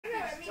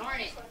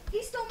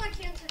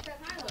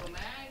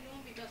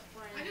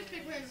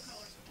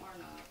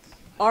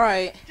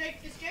Alright.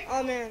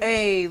 Oh man.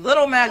 Hey,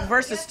 Little Mac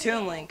versus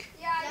Toon Link.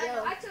 Yo.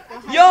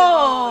 Yo!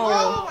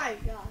 Oh my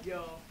god.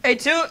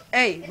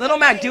 Hey, Little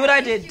Mac, do what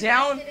I did.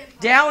 Down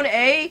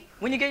A,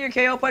 when you get your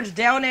KO punch,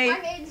 down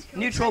A,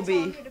 neutral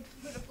B.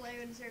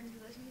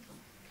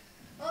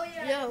 Oh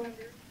yeah. Yo.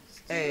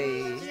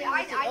 Hey.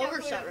 I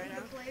overshot right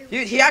now.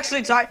 He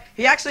actually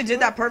did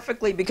that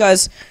perfectly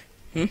because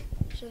Wait,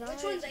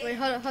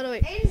 hold on,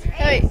 wait.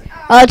 Wait.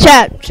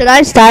 Chat. Should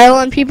I style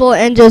on people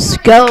and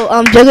just go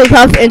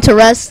Jigglypuff into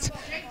rest?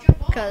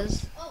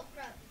 Cause.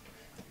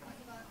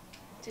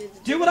 Dude,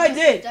 do what I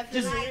did.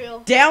 Just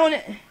down.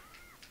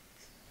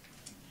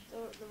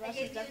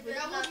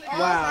 Oh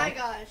Wow. my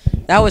gosh.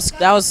 That was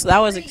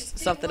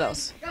something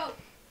else.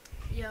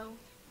 Yo.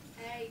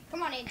 Hey,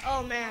 come on, Aiden.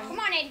 Oh man. Come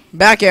on, Aiden.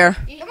 Back air.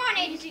 Come on,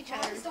 Aiden. Easy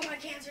chatter. Still my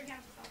cancer down.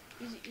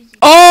 Easy.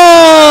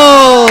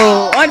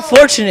 Oh,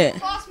 unfortunate.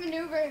 False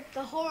maneuver.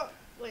 The whole.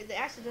 Wait, the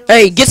accident.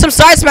 Hey, get some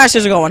side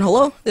smashes going.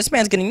 Hello? This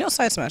man's getting no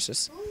side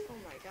smashes. Oh my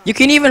god. You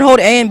can even hold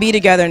A and B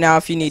together now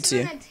if you need This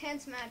is to. an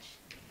intense match.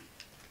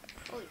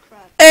 Holy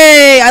crap.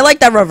 Hey, I like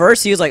that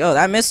reverse. He was like, oh,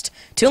 that missed.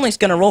 Toon Link's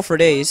gonna roll for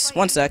days.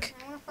 1 sec.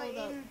 I wanna fight Hold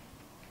up. Aiden.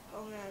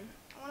 Oh man.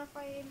 I wanna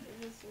fight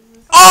Aiden. Is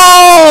this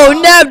Oh,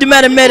 nabbed him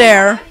at a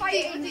midair.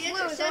 Fight Aiden.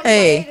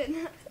 Hey.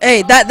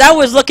 Hey, that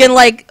was looking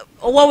like,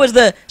 what was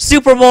the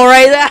Super Bowl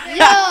right there?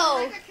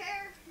 Yo.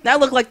 That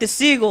looked like the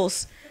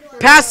Seagulls.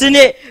 Passing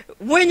it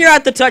when you're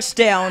at the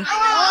touchdown.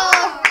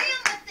 Oh.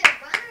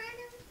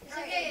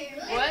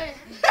 What?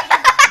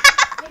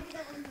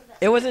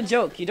 It was a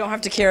joke. You don't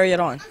have to carry it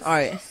on. All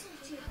right.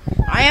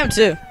 I am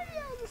too.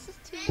 This is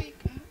too weak.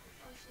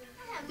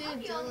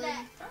 Dude, Dylan.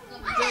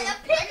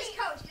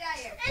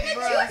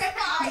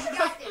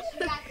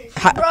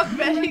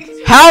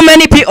 How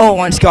many people?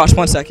 Oh, gosh,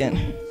 1 second.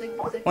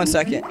 1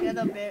 second.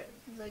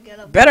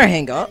 Better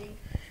hang up.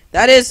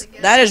 That is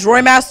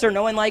Roy Master.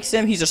 No one likes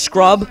him. He's a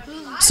scrub.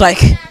 It's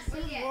like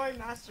Roy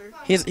Master.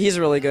 he's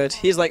really good.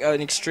 He's like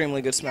an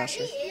extremely good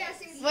smasher.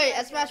 Wait,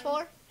 at Smash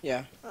 4?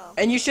 Yeah. Oh.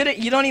 And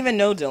you don't even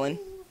know Dylan.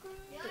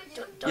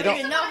 Don't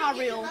even know how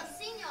real.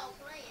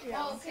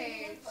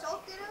 Okay.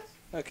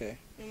 Okay.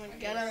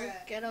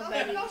 Get him,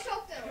 baby.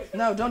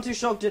 No, don't do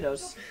Shulk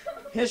Dittos.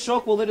 His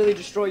Shulk will literally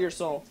destroy your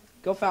soul.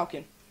 Go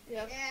Falcon.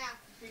 Yep.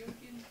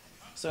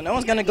 So no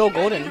one's gonna go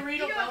golden. You gotta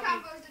go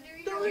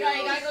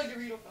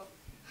Dorito Falcon.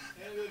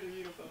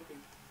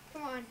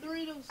 Come on.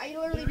 I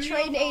literally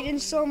trained Aiden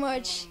so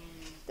much.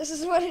 This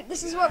is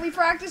what we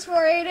practice for,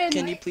 Aiden.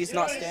 Can you please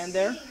not stand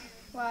there?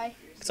 Why?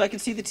 So I can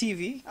see the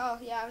TV. Oh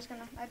yeah, I was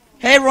gonna.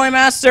 Hey, Roy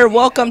Master,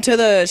 welcome to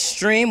the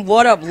stream.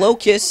 What up,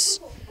 Locust?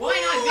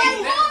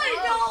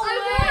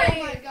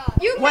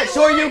 What,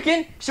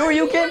 Shoryuken?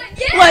 Shoryuken?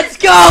 Yes! Let's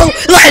go!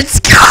 Let's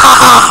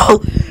go!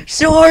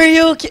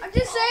 Shoryuken! I'm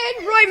just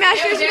saying, Roy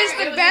Masters is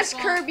the best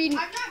Kirby. I'm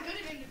not good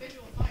at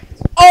individual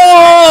fights.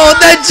 Oh,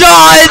 the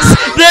Johns!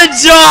 The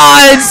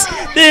Johns!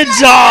 The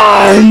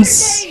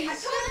Johns! I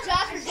told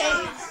Josh for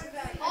days.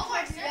 All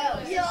my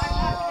skills.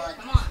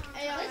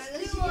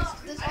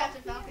 This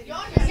Captain Falcon.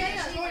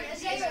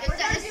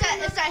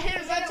 It's that hit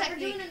and run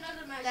technique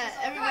that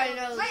everybody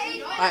knows. That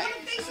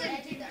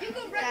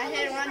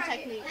hit and run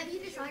technique. Have you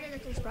decided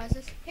that there's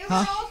prizes?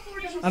 Huh?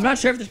 I'm not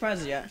sure if there's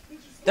prizes yet.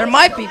 There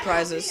might be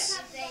prizes.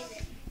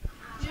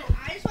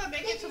 I just want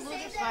to make it to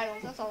losers finals.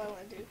 That's all I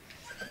want to do.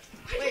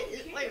 Wait,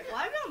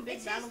 why are we on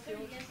big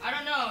battlefield? I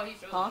don't know.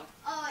 He's really Huh?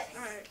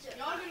 Alright.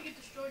 Y'all are gonna get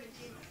destroyed in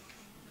team.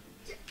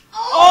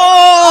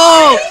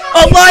 Oh!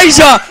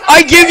 Elijah!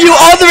 I give you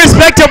all the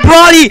respect to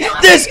Brody!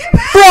 This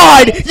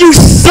fraud! You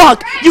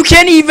suck! You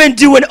can't even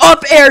do an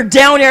up air,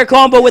 down air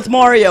combo with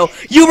Mario.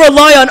 You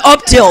rely on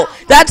up tilt.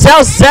 That's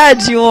how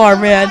sad you are,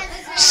 man.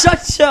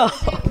 Shut up.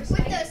 With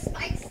the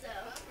spikes though.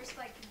 We're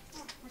spiking.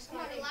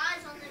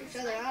 Relies on them Each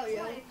other out,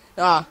 yo.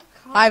 Ah,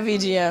 hi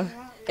VGM.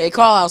 Hey,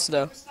 call house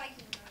though.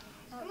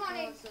 Come on,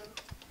 Aiden.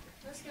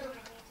 Let's go.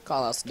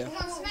 Call house though. Come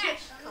on, smash.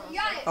 You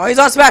got it. Oh, he's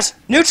on smash.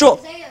 Neutral.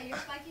 Isaiah, you're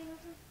spiking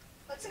with him?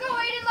 Let's go,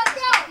 Aiden. Let's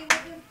go.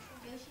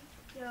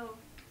 Yo.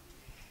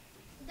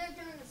 They're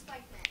doing the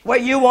spike match.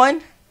 Wait, you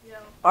won? Yo.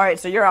 All right,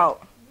 so you're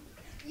out.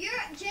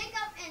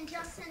 Jacob and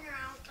Justin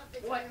are out of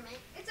the What? tournament.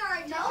 It's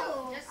alright, no.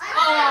 Oh.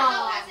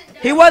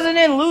 He wasn't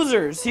in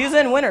losers. He was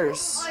in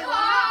winners.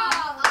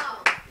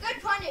 Oh.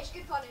 Good punish.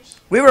 Good punish.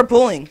 We were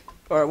pulling.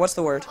 Or what's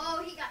the word?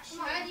 Oh, he got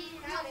shot.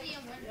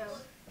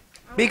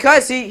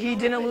 Because he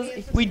didn't lose.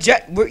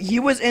 He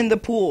was in the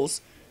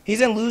pools.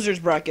 He's in losers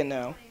bracket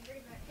now.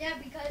 Yeah,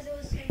 because it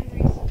was the same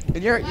reason.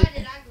 And you're, Why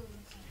did I lose?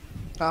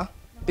 huh?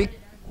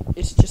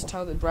 It's just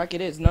how the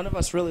bracket is. None of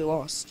us really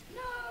lost.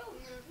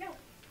 No.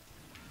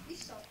 You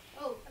suck.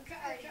 Oh, I'm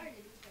trying to do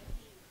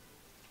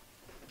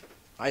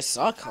I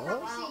suck, huh?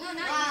 No, not you,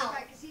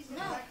 because he's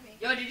no.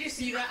 Yo, did you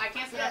see that? I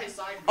canceled out his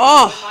side.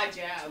 Oh. With my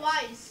jab.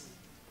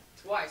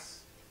 Twice.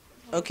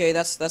 Okay,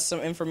 that's some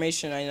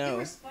information I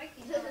know.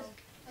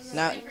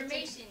 Now,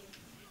 Information.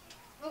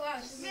 Oh, wow.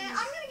 Man, I'm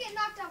gonna get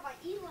knocked out by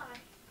Eli.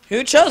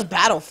 who chose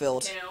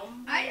Battlefield?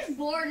 Damn. I just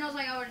bored and I was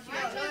like, I would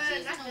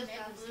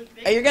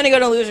Hey, you're gonna go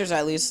to losers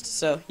at least,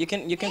 so you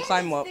can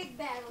climb up. Big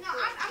battle. No,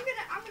 I'm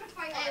gonna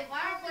fight. Hey, why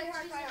are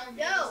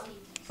Yo.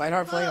 Fight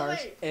hard, play Oh, hard.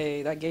 wait.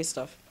 Hey, that gay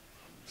stuff.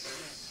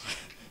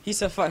 He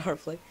said fight hard,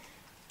 play.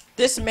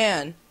 This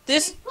man.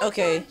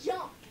 Okay.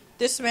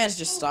 This man's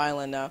just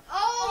styling now.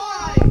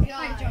 Oh my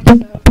god.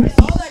 I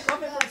saw that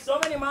coming from so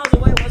many miles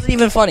away. It wasn't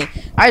even funny.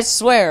 I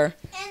swear.